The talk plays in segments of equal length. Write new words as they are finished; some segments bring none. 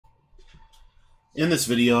In this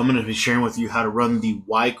video, I'm going to be sharing with you how to run the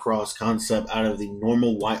Y cross concept out of the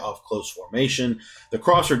normal Y off close formation. The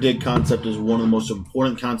cross or dig concept is one of the most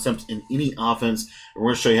important concepts in any offense, and we're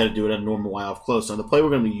going to show you how to do it at normal Y off close. Now, the play we're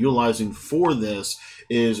going to be utilizing for this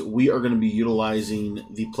is we are going to be utilizing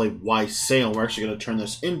the play Y sail. We're actually going to turn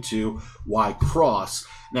this into Y cross.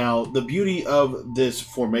 Now, the beauty of this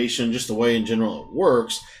formation, just the way in general it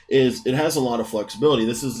works, is it has a lot of flexibility.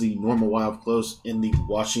 This is the normal Y off close in the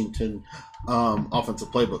Washington offensive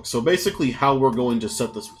playbook. So basically how we're going to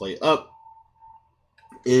set this play up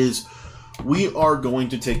is we are going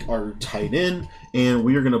to take our tight end and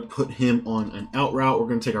we are going to put him on an out route. We're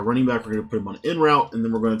going to take our running back, we're going to put him on an in route, and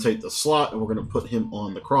then we're going to take the slot and we're going to put him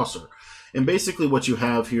on the crosser. And basically what you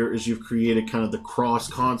have here is you've created kind of the cross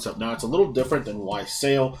concept. Now, it's a little different than Y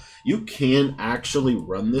sail. You can actually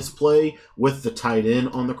run this play with the tight end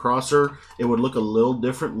on the crosser. It would look a little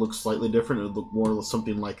different, look slightly different. It would look more like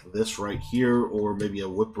something like this right here, or maybe a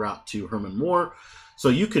whip route to Herman Moore. So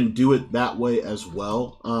you can do it that way as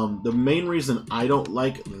well. The main reason I don't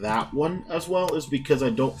like that one as well is because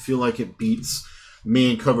I don't feel like it beats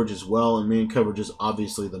man coverage as well, and man coverage is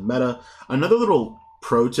obviously the meta. Another little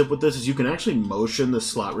pro tip with this is you can actually motion the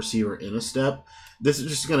slot receiver in a step. This is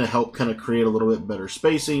just going to help kind of create a little bit better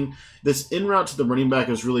spacing. This in route to the running back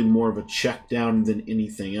is really more of a check down than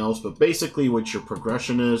anything else. But basically what your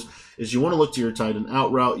progression is you want to look to your tight end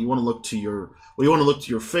out route. You want to look to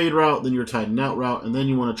your fade route, then your tight end out route, and then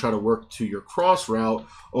you want to try to work to your cross route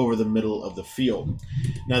over the middle of the field.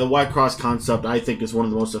 Now, the Y cross concept, I think, is one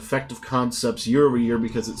of the most effective concepts year over year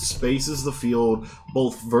because it spaces the field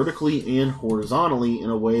both vertically and horizontally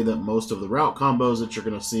in a way that most of the route combos that you're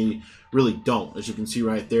going to see really don't. As you can see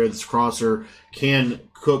right there, this crosser can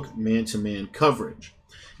cook man-to-man coverage.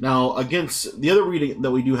 Now, against the other reading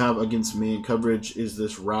that we do have against man coverage is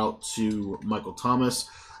this route to Michael Thomas.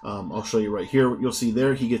 I'll show you right here. You'll see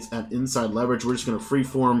there he gets at inside leverage. We're just going to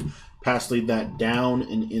freeform pass lead that down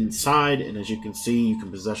and inside, and as you can see, you can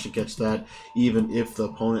possession catch that even if the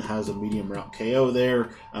opponent has a medium route KO there.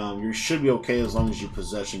 You should be okay as long as you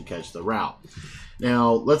possession catch the route.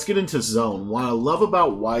 Now, let's get into zone. What I love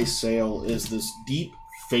about Y sail is this deep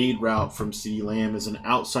fade route from CeeDee Lamb is an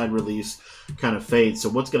outside release kind of fade. So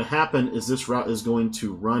what's going to happen is this route is going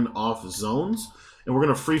to run off zones, and we're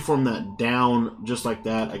going to freeform that down just like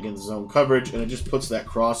that against zone coverage, and it just puts that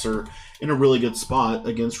crosser in a really good spot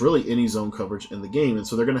against really any zone coverage in the game. And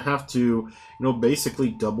so they're going to have to, basically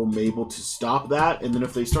double Mabel to stop that. And then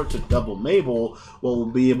if they start to double Mabel, what we'll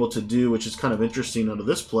be able to do, which is kind of interesting under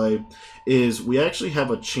this play, is we actually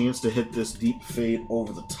have a chance to hit this deep fade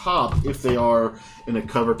over the top if they are in a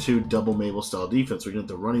cover 2 double Mabel style defense. We're going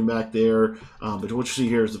to get the running back there. But what you see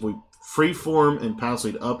here is if we freeform and pass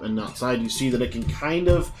lead up and outside, you see that it can kind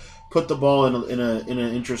of put the ball in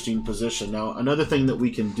an interesting position. Now, another thing that we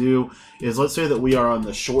can do is, let's say that we are on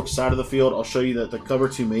the short side of the field. I'll show you that the cover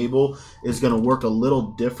 2 Mabel is going to work a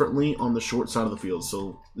little differently on the short side of the field.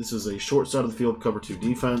 So this is a short side of the field cover 2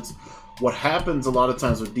 defense. What happens a lot of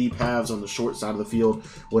times with deep halves on the short side of the field,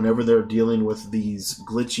 whenever they're dealing with these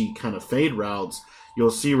glitchy kind of fade routes,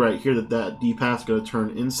 you'll see right here that that deep half is going to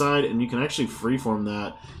turn inside, and you can actually freeform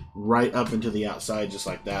that right up into the outside just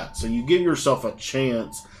like that. So you give yourself a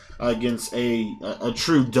chance against a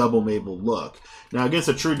true double Mabel look. Now, against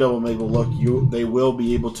a true double Mabel look, they will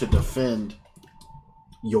be able to defend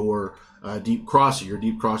your deep crosser. Your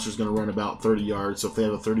deep crosser is going to run about 30 yards. So if they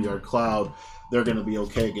have a 30-yard cloud, they're going to be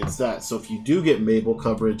okay against that. So if you do get Mabel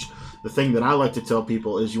coverage, the thing that I like to tell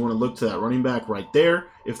people is you want to look to that running back right there.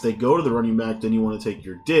 If they go to the running back, then you want to take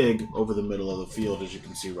your dig over the middle of the field, as you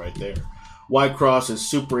can see right there. Y cross is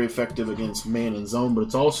super effective against man and zone, but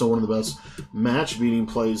it's also one of the best match beating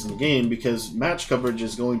plays in the game because match coverage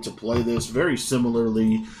is going to play this very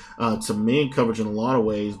similarly to man coverage in a lot of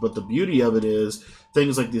ways. But the beauty of it is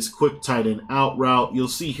things like this quick tight end out route. You'll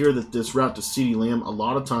see here that this route to CeeDee Lamb a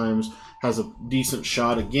lot of times has a decent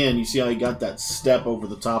shot. Again, you see how he got that step over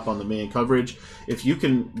the top on the man coverage. If you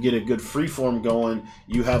can get a good freeform going,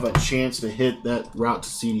 you have a chance to hit that route to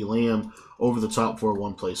CeeDee Lamb over the top for a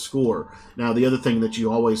one-play score. Now, the other thing that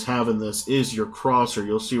you always have in this is your crosser.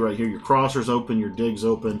 You'll see right here your crosser's open, your dig's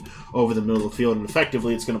open over the middle of the field, and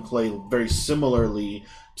effectively it's going to play very similarly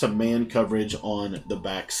to man coverage on the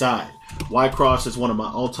backside. Y cross is one of my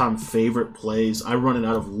all-time favorite plays. I run it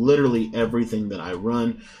out of literally everything that I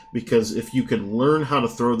run because if you can learn how to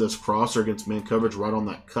throw this crosser against man coverage right on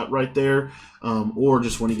that cut right there, or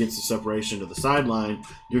just when he gets the separation to the sideline,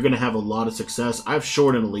 you're going to have a lot of success. I've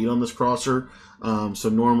short and elite on this crosser. So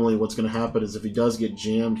normally what's going to happen is if he does get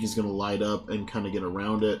jammed, he's going to light up and kind of get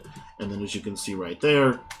around it. And then as you can see right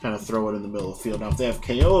there, kind of throw it in the middle of the field. Now, if they have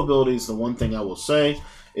KO abilities, the one thing I will say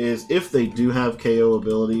is if they do have KO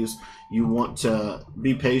abilities, you want to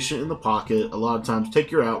be patient in the pocket. A lot of times, take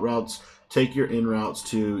your out routes, take your in routes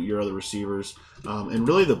to your other receivers. And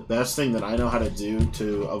really the best thing that I know how to do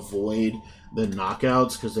to avoid the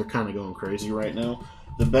knockouts, because they're kind of going crazy right now,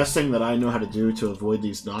 the best thing that I know how to do to avoid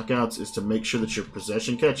these knockouts is to make sure that you're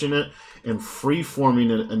possession catching it and free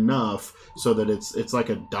forming it enough so that it's like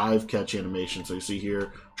a dive catch animation. So you see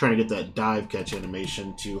here, trying to get that dive catch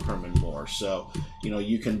animation to Herman Moore. So,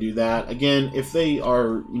 you can do that. Again, if they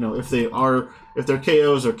are, if their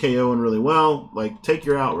KOs are KOing really well, like take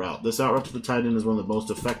your out route. This out route to the tight end is one of the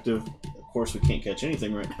most effective. Of course, we can't catch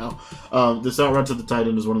anything right now. This out route to the tight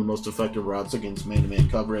end is one of the most effective routes against man-to-man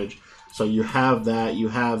coverage. So you have that. You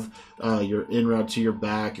have your in route to your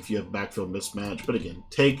back if you have backfield mismatch. But again,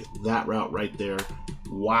 take that route right there.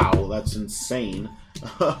 Wow, that's insane.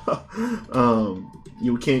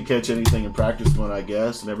 You can't catch anything in practice mode, I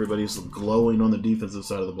guess, and everybody's glowing on the defensive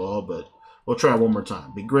side of the ball, but we'll try one more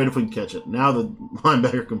time. Be great if we can catch it. Now the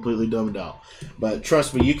linebacker completely dumbed out. But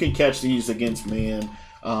trust me, you can catch these against man.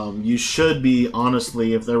 You should be,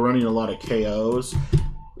 honestly, if they're running a lot of KOs,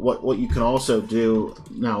 what you can also do,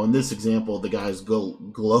 now in this example, the guy's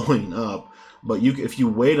glowing up, but if you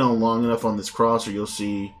wait on long enough on this crosser, you'll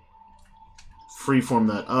see freeform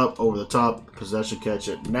that up over the top, possession catch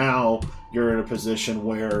it. Now you're in a position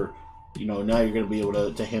where, now you're going to be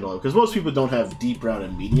able to handle it. Because most people don't have deep route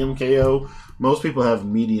and medium KO. Most people have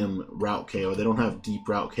medium route KO. They don't have deep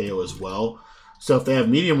route KO as well. So if they have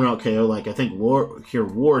medium route KO, like I think Ward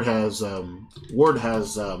has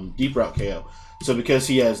deep route KO. So because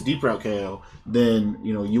he has deep route KO, then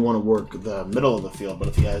you want to work the middle of the field. But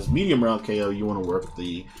if he has medium route KO, you want to work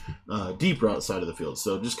the deep route side of the field.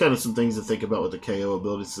 So just kind of some things to think about with the KO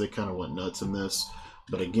abilities. They kind of went nuts in this.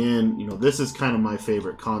 But again, this is kind of my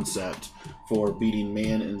favorite concept for beating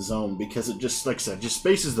man and zone because it just, like I said, just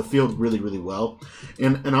spaces the field really, really well.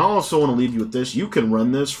 And I also want to leave you with this. You can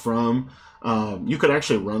run this from, you could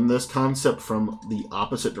actually run this concept from the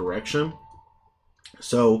opposite direction.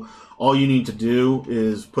 So all you need to do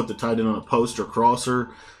is put the tight end on a post or crosser.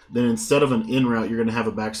 Then instead of an in route, you're going to have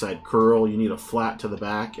a backside curl. You need a flat to the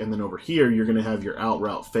back. And then over here, you're going to have your out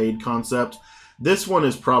route fade concept. This one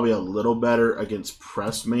is probably a little better against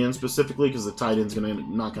pressed man specifically because the tight end's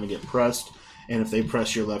not going to get pressed. And if they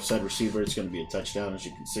press your left side receiver, it's going to be a touchdown, as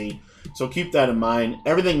you can see. So keep that in mind.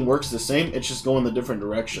 Everything works the same. It's just going the different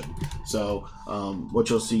direction. So what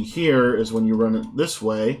you'll see here is when you run it this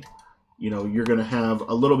way, you're going to have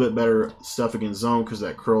a little bit better stuff against zone because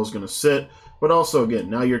that curl is going to sit. But also, again,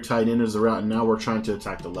 now your tight end is the route, and now we're trying to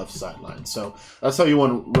attack the left sideline. So that's how you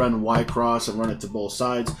want to run Y cross and run it to both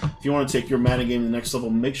sides. If you want to take your Madden game to the next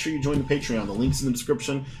level, make sure you join the Patreon. The link's in the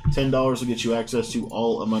description. $10 will get you access to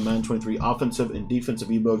all of my Madden 23 offensive and defensive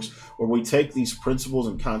ebooks, where we take these principles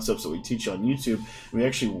and concepts that we teach on YouTube, and we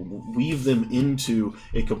actually weave them into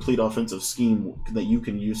a complete offensive scheme that you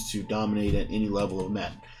can use to dominate at any level of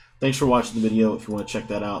Madden. Thanks for watching the video. If you want to check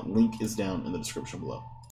that out, link is down in the description below.